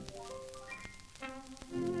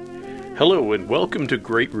Hello and welcome to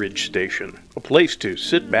Great Ridge Station, a place to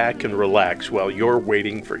sit back and relax while you're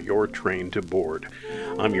waiting for your train to board.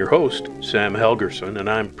 I'm your host, Sam Helgerson, and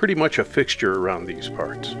I'm pretty much a fixture around these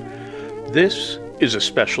parts. This is a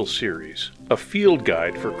special series, a field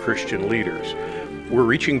guide for Christian leaders. We're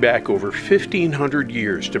reaching back over 1,500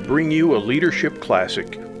 years to bring you a leadership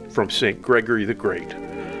classic from St. Gregory the Great,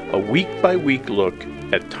 a week-by-week look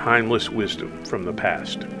at timeless wisdom from the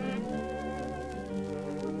past.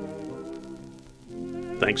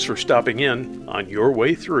 Thanks for stopping in on your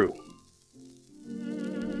way through.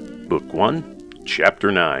 Book 1,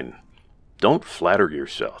 Chapter 9. Don't flatter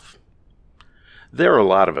yourself. There are a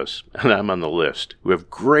lot of us, and I'm on the list, who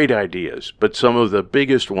have great ideas, but some of the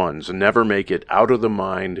biggest ones never make it out of the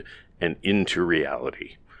mind and into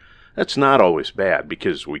reality. That's not always bad,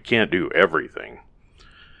 because we can't do everything.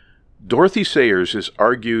 Dorothy Sayers has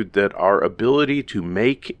argued that our ability to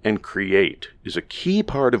make and create is a key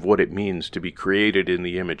part of what it means to be created in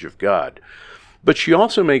the image of God. But she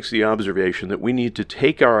also makes the observation that we need to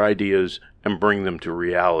take our ideas and bring them to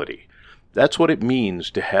reality. That's what it means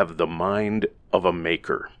to have the mind of a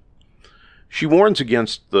maker. She warns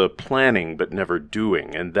against the planning but never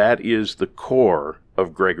doing, and that is the core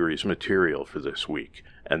of Gregory's material for this week.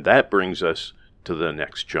 And that brings us to the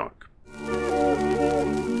next chunk.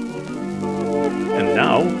 And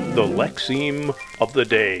now, the lexeme of the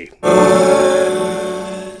day.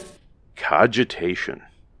 Cogitation.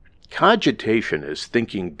 Cogitation is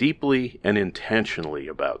thinking deeply and intentionally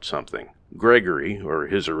about something. Gregory, or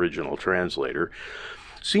his original translator,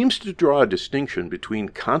 seems to draw a distinction between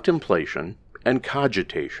contemplation and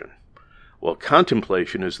cogitation. While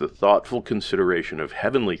contemplation is the thoughtful consideration of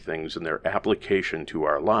heavenly things and their application to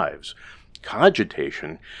our lives,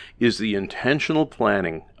 cogitation is the intentional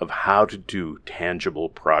planning of how to do tangible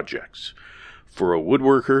projects. For a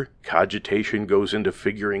woodworker, cogitation goes into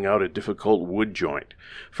figuring out a difficult wood joint.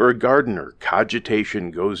 For a gardener, cogitation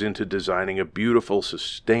goes into designing a beautiful,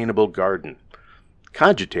 sustainable garden.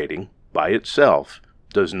 Cogitating, by itself,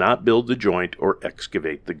 does not build the joint or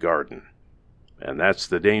excavate the garden. And that's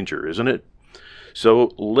the danger, isn't it?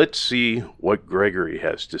 So let's see what Gregory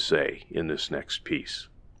has to say in this next piece.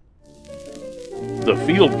 The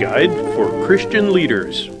Field Guide for Christian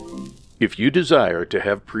Leaders. If you desire to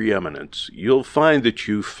have preeminence, you'll find that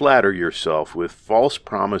you flatter yourself with false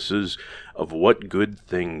promises of what good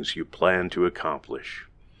things you plan to accomplish.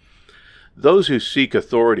 Those who seek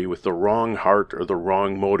authority with the wrong heart or the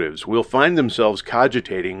wrong motives will find themselves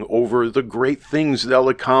cogitating over the great things they'll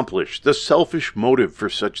accomplish. The selfish motive for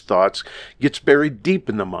such thoughts gets buried deep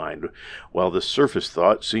in the mind, while the surface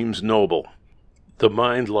thought seems noble. The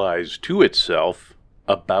mind lies to itself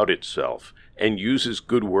about itself and uses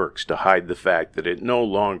good works to hide the fact that it no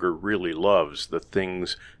longer really loves the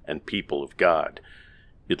things and people of God.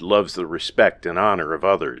 It loves the respect and honor of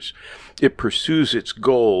others. It pursues its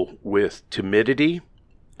goal with timidity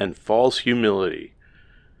and false humility.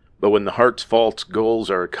 But when the heart's false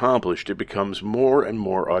goals are accomplished, it becomes more and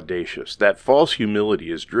more audacious. That false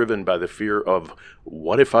humility is driven by the fear of,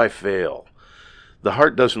 what if I fail? The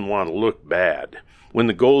heart doesn't want to look bad. When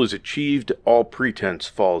the goal is achieved, all pretense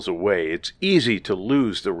falls away. It's easy to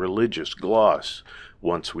lose the religious gloss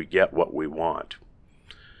once we get what we want.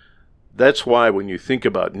 That's why when you think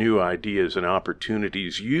about new ideas and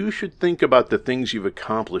opportunities, you should think about the things you've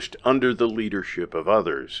accomplished under the leadership of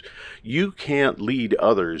others. You can't lead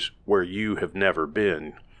others where you have never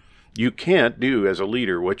been. You can't do as a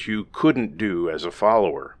leader what you couldn't do as a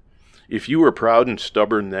follower. If you were proud and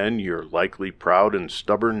stubborn then, you're likely proud and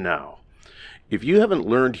stubborn now. If you haven't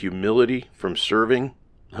learned humility from serving,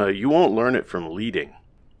 you won't learn it from leading.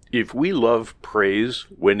 If we love praise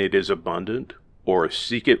when it is abundant, or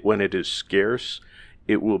seek it when it is scarce,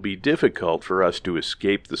 it will be difficult for us to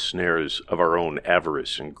escape the snares of our own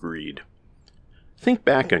avarice and greed. Think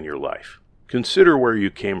back on your life. Consider where you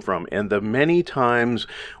came from and the many times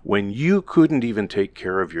when you couldn't even take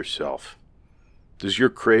care of yourself. Does your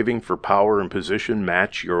craving for power and position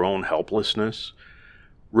match your own helplessness?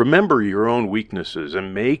 Remember your own weaknesses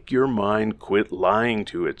and make your mind quit lying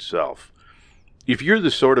to itself. If you're the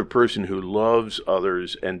sort of person who loves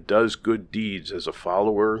others and does good deeds as a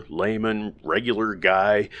follower, layman, regular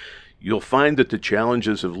guy, you'll find that the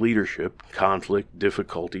challenges of leadership, conflict,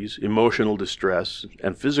 difficulties, emotional distress,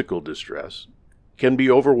 and physical distress can be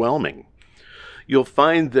overwhelming. You'll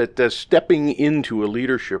find that stepping into a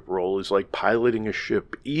leadership role is like piloting a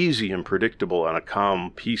ship, easy and predictable on a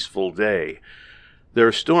calm, peaceful day. There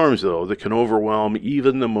are storms, though, that can overwhelm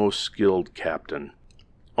even the most skilled captain.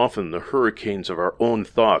 Often the hurricanes of our own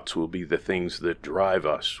thoughts will be the things that drive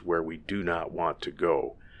us where we do not want to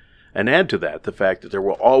go. And add to that the fact that there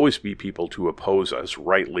will always be people to oppose us,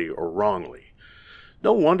 rightly or wrongly.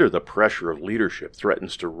 No wonder the pressure of leadership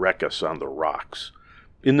threatens to wreck us on the rocks.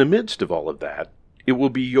 In the midst of all of that, it will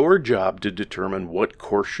be your job to determine what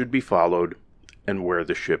course should be followed and where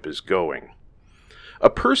the ship is going. A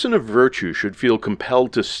person of virtue should feel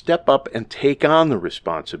compelled to step up and take on the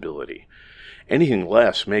responsibility. Anything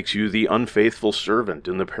less makes you the unfaithful servant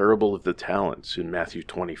in the parable of the talents in Matthew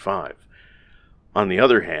 25. On the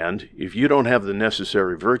other hand, if you don't have the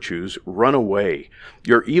necessary virtues, run away.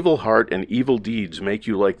 Your evil heart and evil deeds make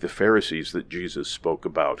you like the Pharisees that Jesus spoke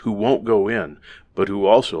about, who won't go in, but who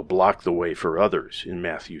also block the way for others in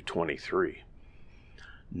Matthew 23.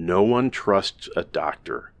 No one trusts a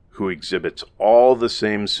doctor who exhibits all the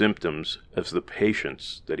same symptoms as the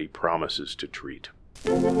patients that he promises to treat.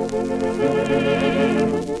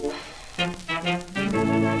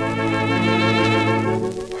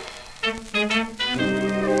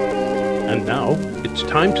 And now, it's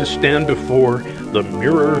time to stand before the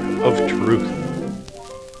mirror of truth.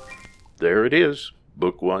 There it is,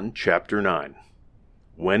 Book 1, Chapter 9.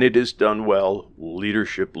 When it is done well,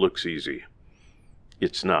 leadership looks easy.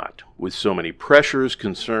 It's not. With so many pressures,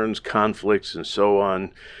 concerns, conflicts, and so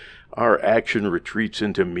on, our action retreats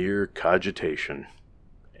into mere cogitation.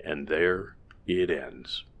 And there it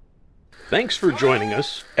ends. Thanks for joining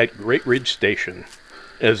us at Great Ridge Station.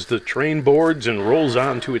 As the train boards and rolls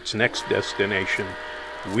on to its next destination,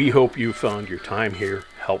 we hope you found your time here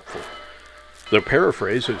helpful. The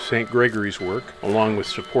paraphrase of St. Gregory's work, along with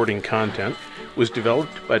supporting content, was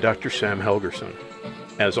developed by Dr. Sam Helgerson.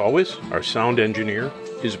 As always, our sound engineer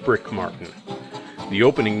is Brick Martin. The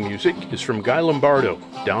opening music is from Guy Lombardo,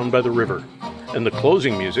 Down by the River, and the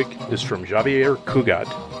closing music is from Javier Cugat,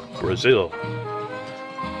 Brazil.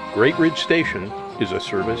 Great Ridge Station is a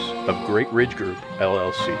service of Great Ridge Group,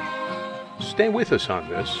 LLC. Stay with us on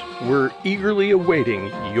this. We're eagerly awaiting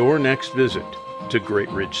your next visit to Great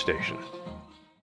Ridge Station.